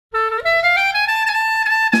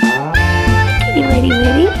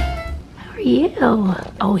you?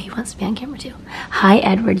 Oh, he wants to be on camera too. Hi,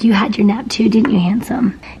 Edward. You had your nap too, didn't you,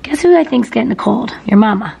 handsome? Guess who I think's getting a cold? Your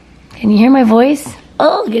mama. Can you hear my voice?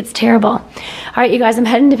 Oh, it gets terrible. All right, you guys, I'm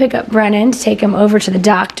heading to pick up Brennan to take him over to the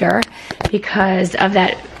doctor because of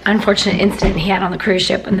that unfortunate incident he had on the cruise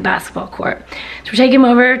ship in the basketball court. So we're taking him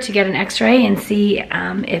over to get an x-ray and see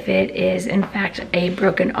if it is in fact a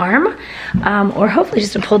broken arm or hopefully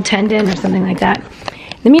just a pulled tendon or something like that.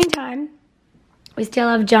 In the meantime, we still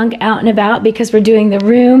have junk out and about because we're doing the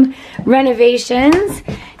room renovations.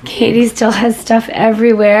 Katie still has stuff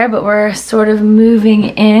everywhere, but we're sort of moving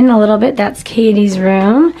in a little bit. That's Katie's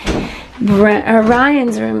room.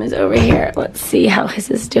 Ryan's room is over here. Let's see how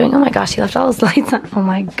his is doing. Oh my gosh, he left all his lights on. Oh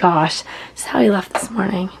my gosh, this is how he left this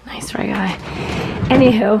morning. Nice right guy.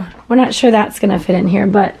 Anywho, we're not sure that's gonna fit in here,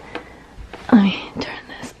 but let me turn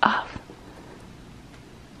this off.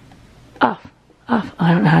 Off. Oh,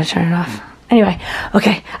 I don't know how to turn it off. Anyway,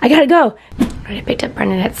 okay, I gotta go. I picked up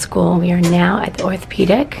Brennan at school. We are now at the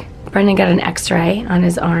orthopedic. Brennan got an x-ray on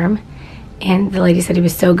his arm, and the lady said he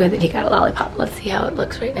was so good that he got a lollipop. Let's see how it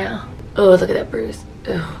looks right now. Oh, look at that bruise.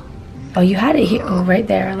 Oh, oh, you had it here. Oh, right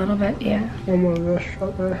there a little bit, yeah. Oh my gosh,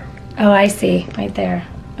 right there. Oh, I see, right there.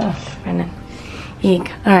 Oh, Brennan.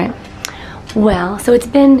 Eek. All right. Well, so it's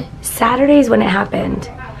been Saturdays when it happened,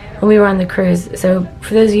 when we were on the cruise. So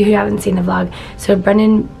for those of you who haven't seen the vlog, so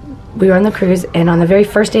Brennan, we were on the cruise, and on the very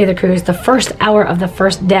first day of the cruise, the first hour of the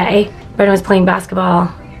first day, Brennan was playing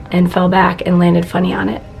basketball and fell back and landed funny on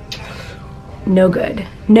it. No good.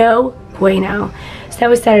 No bueno. So that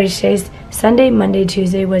was Saturday. Today's Sunday, Monday,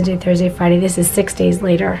 Tuesday, Wednesday, Thursday, Friday. This is 6 days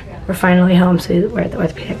later. We're finally home, so we're at the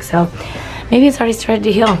orthopedic. So maybe it's already started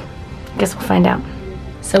to heal. Guess we'll find out.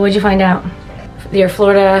 So what'd you find out? Your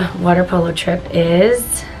Florida water polo trip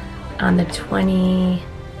is on the 20...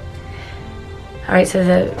 All right, so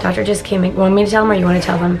the doctor just came in. You want me to tell him or you want to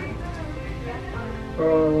tell them?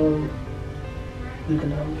 You can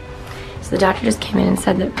tell me. So the doctor just came in and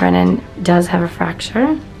said that Brennan does have a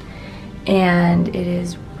fracture. And it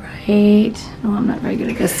is right, oh, I'm not very good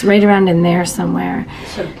at this, right around in there somewhere.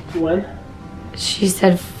 So when? She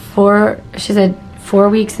said 4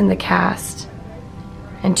 weeks in the cast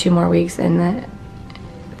and 2 more weeks in the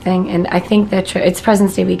thing. And I think that it's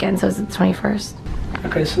President's Day weekend, so it's the 21st.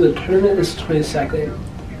 Okay, so the tournament is 22nd,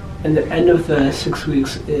 and the end of the 6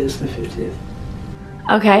 weeks is the 15th.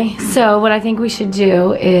 Okay, so what I think we should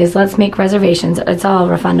do is let's make reservations. It's all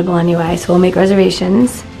refundable anyway, so we'll make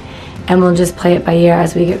reservations and we'll just play it by ear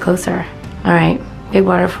as we get closer. All right, big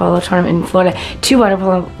water polo tournament in Florida. 2 water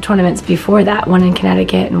polo tournaments before that, one in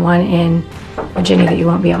Connecticut and one in Virginia that you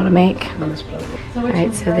won't be able to make. All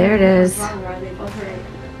right, so there it is.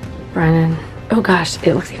 Brennan. Oh gosh,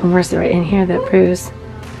 it looks even worse right in here, that bruise.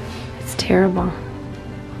 It's terrible.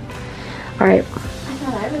 All right,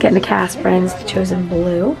 getting the cast. Brennan's chosen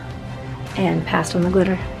blue and passed on the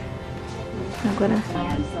glitter. No glitter. So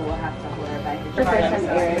we'll have to hold her by his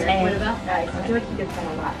I feel like he gets done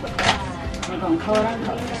a lot. We're going color on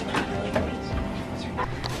color.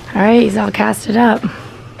 All right, he's all casted up.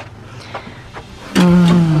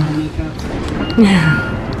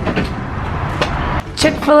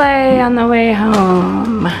 Chick-fil-A on the way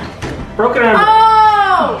home. Broken arm.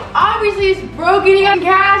 Oh! Obviously it's broken. He got a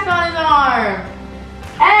cast on his arm.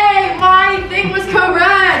 Hey, my thing was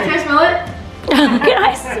correct. Can I smell it? Can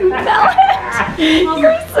I smell it?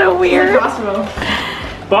 You're so weird. Hospital.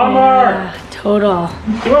 Bummer. Yeah, total.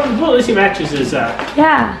 You want to pull Lucy matches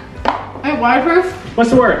Yeah. Hey, waterproof? What's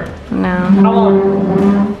the word? No. How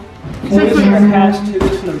long? 4 weeks in the past, 2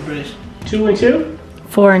 weeks in the British. 2 and 2?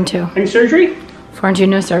 4 and 2. Any surgery? 4 and 2,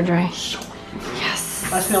 no surgery. Yes.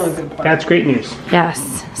 That's the only good part. That's great news.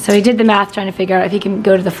 Yes. So he did the math trying to figure out if he can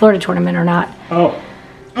go to the Florida tournament or not. Oh.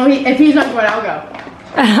 Oh, if he's not going, I'll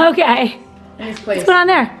go. Okay. In his place. What's going on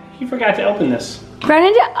there? He forgot to open this.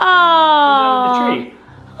 Brennan did, oh. Under the tree.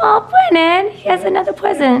 Oh, Brennan, he has another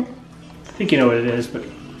present. I think you know what it is, but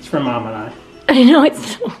it's for Mom and I. I know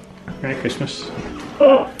it's... Merry Christmas.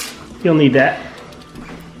 Oh, you'll need that.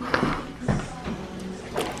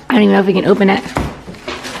 I don't even know if we can open it.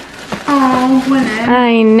 Oh, Brennan.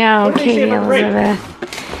 I know, What did they say Katie about the break?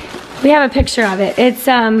 Elizabeth. We have a picture of it. It's,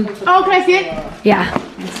 Oh, can I see it? yeah.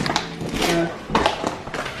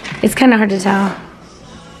 It's kind of hard to tell.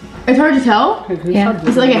 It's hard to tell. Yeah.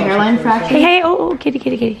 Is it like a hairline fracture? Hey, hey, oh, kitty,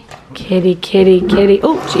 kitty, kitty. Kitty, kitty, kitty.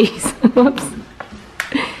 Oh, jeez. Whoops.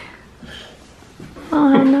 Oh,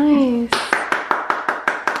 how nice.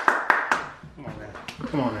 Come on, man.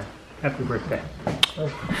 Come on, man. Happy birthday.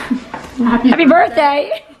 Happy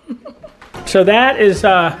birthday. So that is,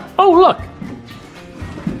 oh, look.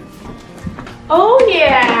 Oh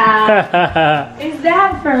yeah! Is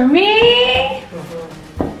that for me?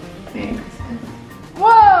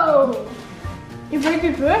 Whoa! You break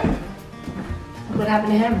your foot? What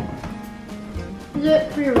happened to him? Is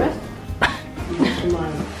it for your wrist? It's my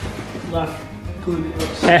left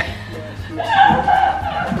gluteus.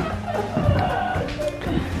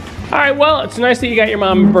 All right, well, it's nice that you got your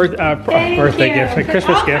mom birthday gift, a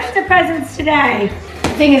Christmas all gift. kinds of presents today. The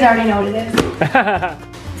thing is, I already know what it is.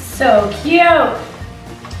 So cute.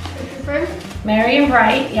 Merry and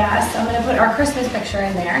bright, yes. I'm gonna put our Christmas picture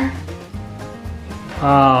in there.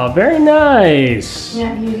 Oh, very nice.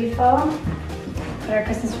 Isn't that beautiful? Put our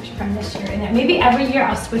Christmas picture from this year in there. Maybe every year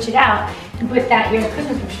I'll switch it out and put that year's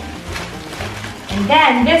Christmas picture. And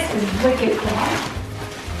then this is wicked cool.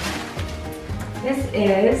 This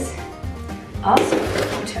is also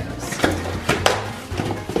photos.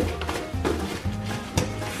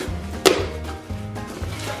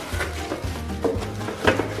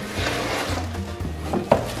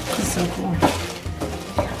 This is so cool.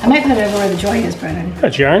 I might put it over where the joy is, Brennan.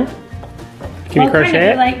 That's yarn. Can you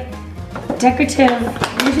crochet it? Like decorative.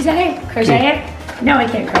 What did you say? Crochet it? No, I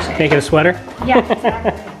can't crochet. Make it a sweater? Yeah,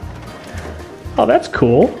 exactly. Oh, that's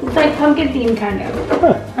cool. It's like pumpkin themed kind of,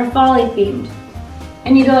 Huh. or folly themed.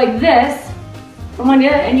 And you go like this from one to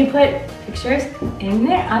the other, and you put pictures in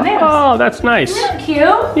there on there. Oh, that's nice. Isn't that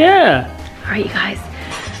cute? Yeah. All right, you guys.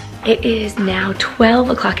 It is now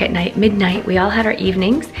 12 o'clock at night, midnight. We all had our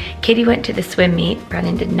evenings. Katie went to the swim meet.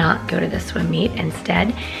 Brennan did not go to the swim meet.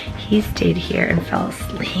 Instead, he stayed here and fell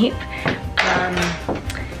asleep.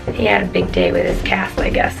 He had a big day with his cast,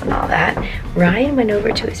 I guess, and all that. Ryan went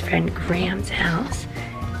over to his friend Graham's house.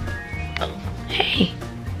 Oh, hey,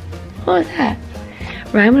 what was that?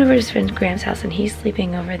 Ryan went over to his friend Graham's house and he's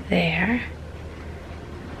sleeping over there.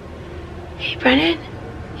 Hey, Brennan,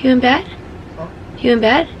 you in bed? You in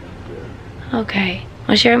bed? Okay. Want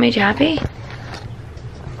to share what made you happy?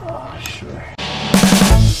 Oh, sure.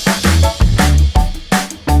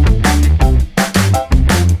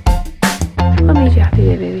 What made you happy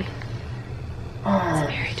today, baby?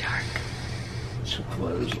 It's very dark.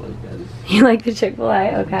 Chick-fil-A was really good. You like the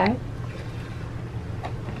Chick-fil-A? Okay.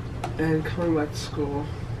 And coming back to school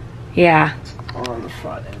Yeah. on the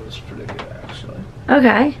Friday was pretty good, actually.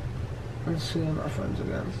 Okay. And seeing my friends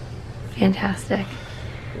again. Fantastic.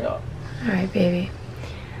 Yeah. All right, baby.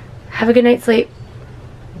 Have a good night's sleep.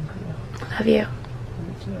 Love you.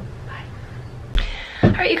 Me too.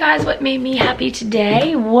 All right, you guys, what made me happy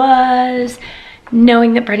today was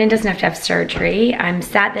knowing that Brennan doesn't have to have surgery. I'm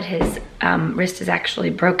sad that his wrist is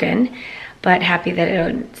actually broken, but happy that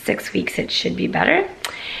in 6 weeks it should be better.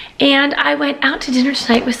 And I went out to dinner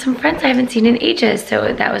tonight with some friends I haven't seen in ages,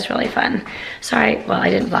 so that was really fun. Sorry, well,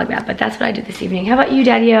 I didn't vlog that, but that's what I did this evening. How about you,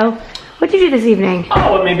 Dadio? What did you do this evening?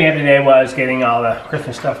 Oh, what made me happy today was getting all the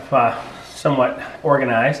Christmas stuff somewhat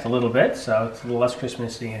organized a little bit, so it's a little less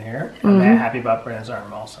Christmassy in here. I'm happy about Brennan's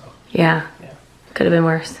arm also. Yeah. Could have been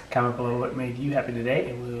worse. Comment below what made you happy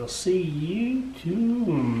today, and we will see you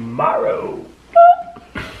tomorrow.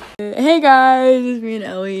 Hey guys, it's me and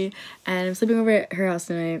Ellie, and I'm sleeping over at her house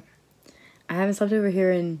tonight. I haven't slept over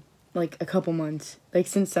here in like a couple months, like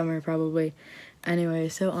since summer probably. Anyway,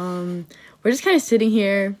 so we're just kind of sitting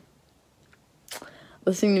here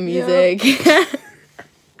listening to music.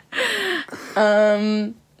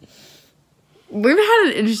 We've had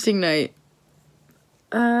an interesting night.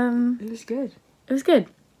 It was good. It was good.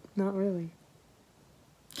 Not really.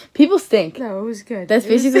 People stink. No, it was good. That's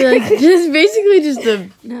It was basically like just the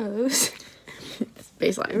No, it was.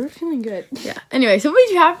 baseline. We're feeling good. Yeah. Anyway, so what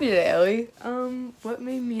made you happy today, Ellie? What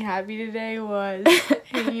made me happy today was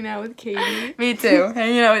hanging out with Katie. Me too.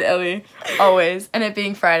 Hanging out with Ellie. Always. And it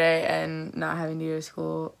being Friday and not having to go to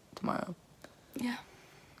school tomorrow. Yeah.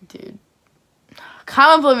 Dude.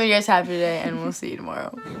 Comment below if you guys happy today, and we'll see you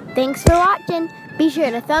tomorrow. Thanks for watching. Be sure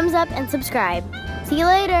to thumbs up and subscribe. See you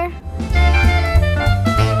later.